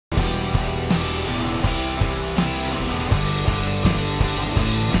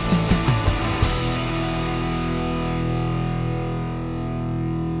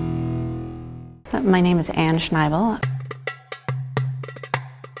My name is Schnieble.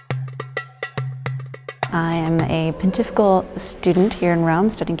 I am a pontifical student here in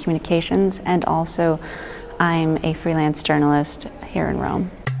Rome, studying communications, and also I'm a freelance journalist here in Rome.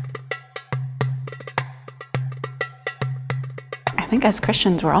 I think as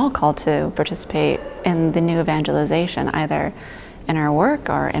Christians we're all called to participate in the new evangelization, either in our work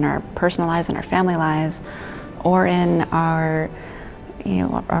or in our personal lives, in our family lives, or in our,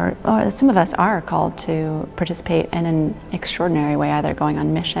 or some of us are called to participate in an extraordinary way, either going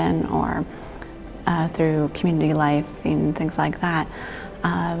on mission or through community life and things like that.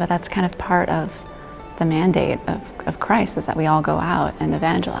 But that's kind of part of the mandate of Christ, is that we all go out and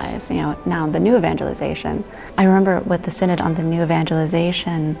evangelize. Now the new evangelization, I remember with the Synod on the new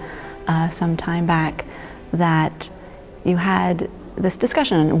evangelization some time back that you had this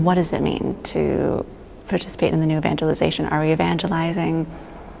discussion on what does it mean to participate in the new evangelization. Are we evangelizing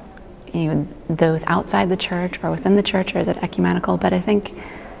those outside the church or within the church, or is it ecumenical? But I think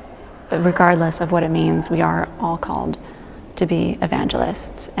regardless of what it means, we are all called to be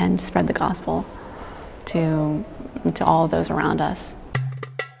evangelists and spread the gospel to all those around us.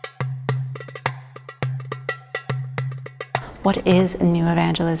 What is a new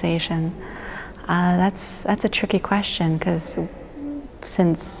evangelization? That's a tricky question, because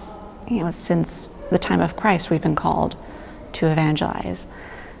since the time of Christ we've been called to evangelize.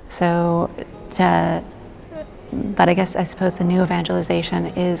 But I suppose the new evangelization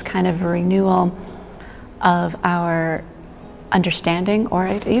is kind of a renewal of our understanding, or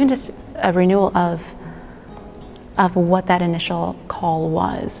even just a renewal of what that initial call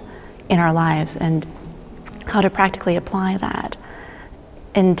was in our lives and how to practically apply that.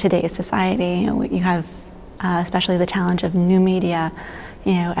 In today's society, you have especially the challenge of new media.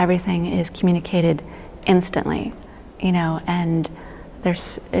 Everything is communicated instantly, and we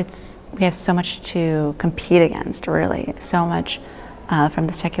have so much to compete against, really, so much from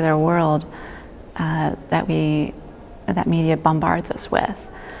the secular world that media bombards us with.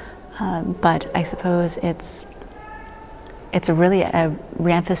 But I suppose it's really a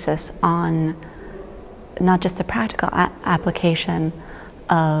re-emphasis on not just the practical application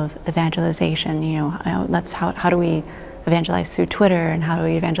of evangelization. How do we evangelize through Twitter, and how do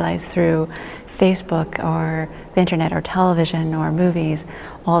we evangelize through Facebook or the internet or television or movies?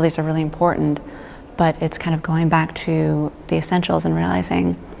 All these are really important, but it's kind of going back to the essentials and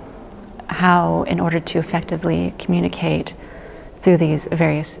realizing how, in order to effectively communicate through these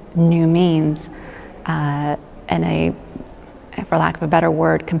various new means in a, for lack of a better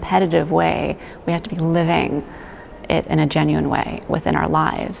word, competitive way, we have to be living it in a genuine way within our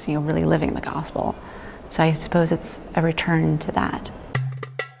lives, really living the gospel. So I suppose it's a return to that.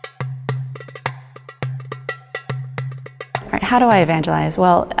 All right, how do I evangelize?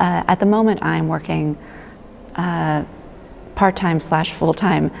 Well, at the moment I'm working part-time /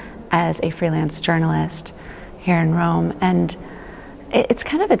 full-time as a freelance journalist here in Rome, and it's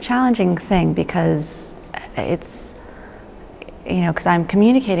kind of a challenging thing because because I'm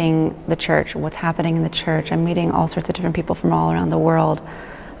communicating the church, what's happening in the church. I'm meeting all sorts of different people from all around the world.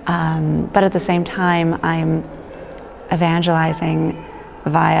 But at the same time, I'm evangelizing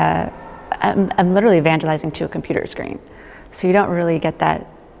I'm literally evangelizing to a computer screen. So you don't really get that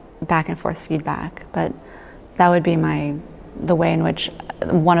back and forth feedback, but that would be one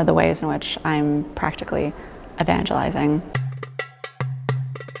of the ways in which I'm practically evangelizing.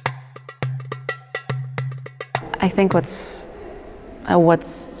 I think what's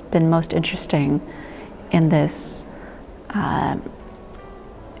been most interesting in this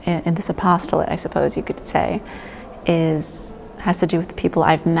apostolate, I suppose you could say, has to do with the people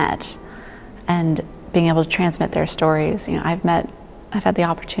I've met and being able to transmit their stories. I've had the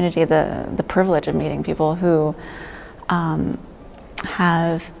opportunity, the privilege of meeting people who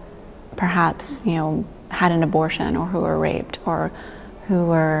have perhaps had an abortion, or who were raped, or who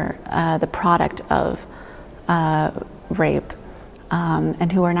were the product of rape,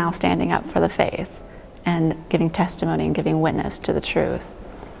 and who are now standing up for the faith and giving testimony and giving witness to the truth.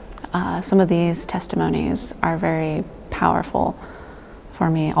 Some of these testimonies are very powerful for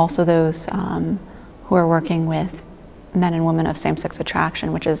me. Also those who are working with men and women of same-sex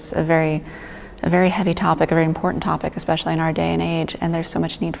attraction, which is a very heavy topic, a very important topic, especially in our day and age, and there's so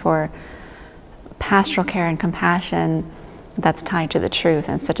much need for pastoral care and compassion that's tied to the truth,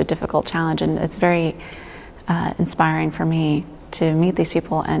 and it's such a difficult challenge, and it's very inspiring for me to meet these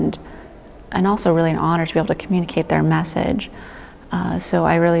people, and also really an honor to be able to communicate their message. So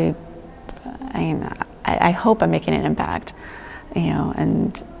I hope I'm making an impact,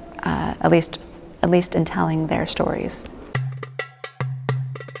 and at least in telling their stories.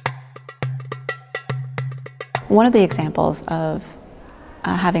 one of the examples of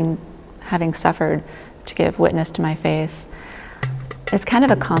having suffered to give witness to my faith, it's kind of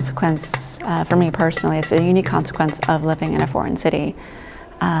a consequence for me personally. It's a unique consequence of living in a foreign city,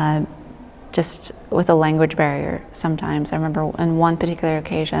 just with a language barrier sometimes. I remember on one particular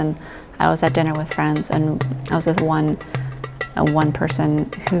occasion, I was at dinner with friends, and I was with one person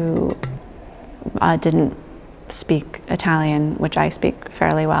who didn't speak Italian, which I speak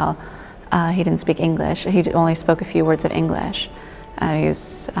fairly well. He didn't speak English. He only spoke a few words of English. He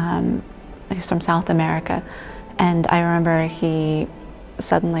was from South America, and I remember he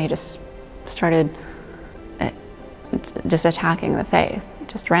suddenly just started just attacking the faith,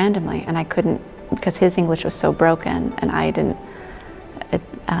 just randomly, and I couldn't, because his English was so broken, and I didn't,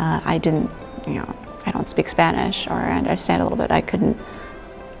 you know, I don't speak Spanish, or I understand a little bit. I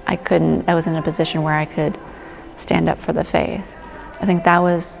was in a position where I could stand up for the faith. I think that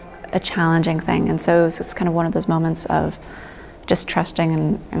was a challenging thing, and so it was just kind of one of those moments of just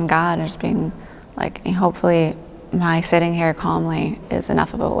trusting in God and just being like, hopefully my sitting here calmly is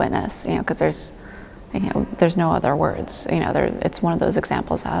enough of a witness, you know, because there's no other words, you know. It's one of those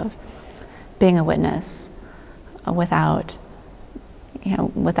examples of being a witness without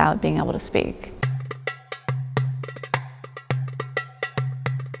being able to speak.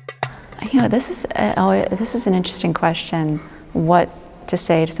 You know, this is an interesting question, what to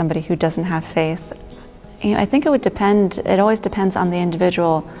say to somebody who doesn't have faith. You know, I think it would depend. It always depends on the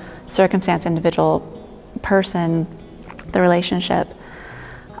individual circumstance, individual person, the relationship.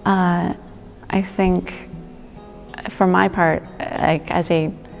 I think, for my part, like as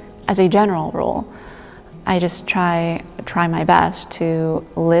a general rule, I just try my best to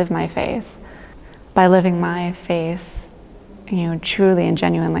live my faith. By living my faith, you know, truly and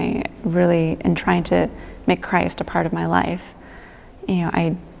genuinely, really, and trying to make Christ a part of my life, you know,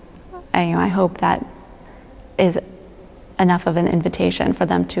 I hope that is enough of an invitation for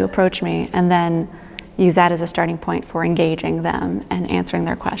them to approach me, and then use that as a starting point for engaging them and answering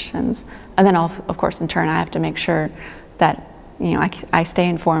their questions. And then, of course, in turn, I have to make sure that, you know, I stay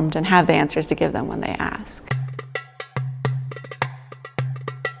informed and have the answers to give them when they ask.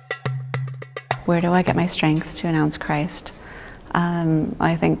 Where do I get my strength to announce Christ?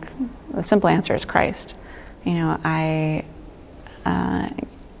 I think the simple answer is Christ. You know,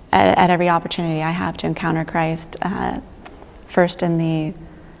 at every opportunity I have to encounter Christ, first in the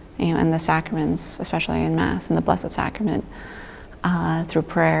sacraments, especially in Mass and the Blessed Sacrament, through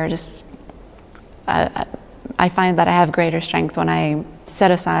prayer. Just I find that I have greater strength when I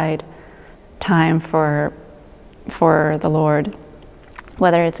set aside time for the Lord,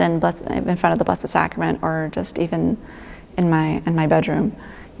 whether it's in front of the Blessed Sacrament or just even in my bedroom.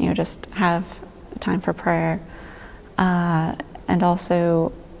 You know, just have time for prayer, and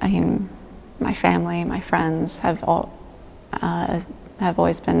also, I mean, my family, my friends have always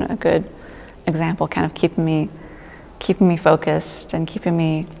been a good example, kind of keeping me focused and keeping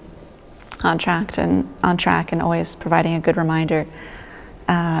me on track and always providing a good reminder,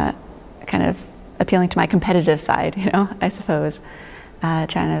 kind of appealing to my competitive side, you know, I suppose,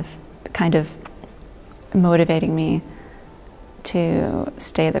 kind of motivating me to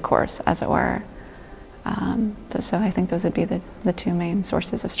stay the course, as it were. So I think those would be the two main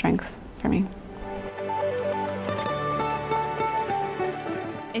sources of strength for me.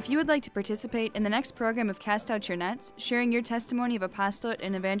 If you would like to participate in the next program of Cast Out Your Nets, sharing your testimony of apostolate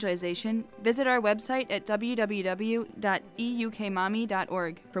and evangelization, visit our website at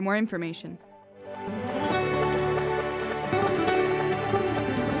www.eukmami.org for more information.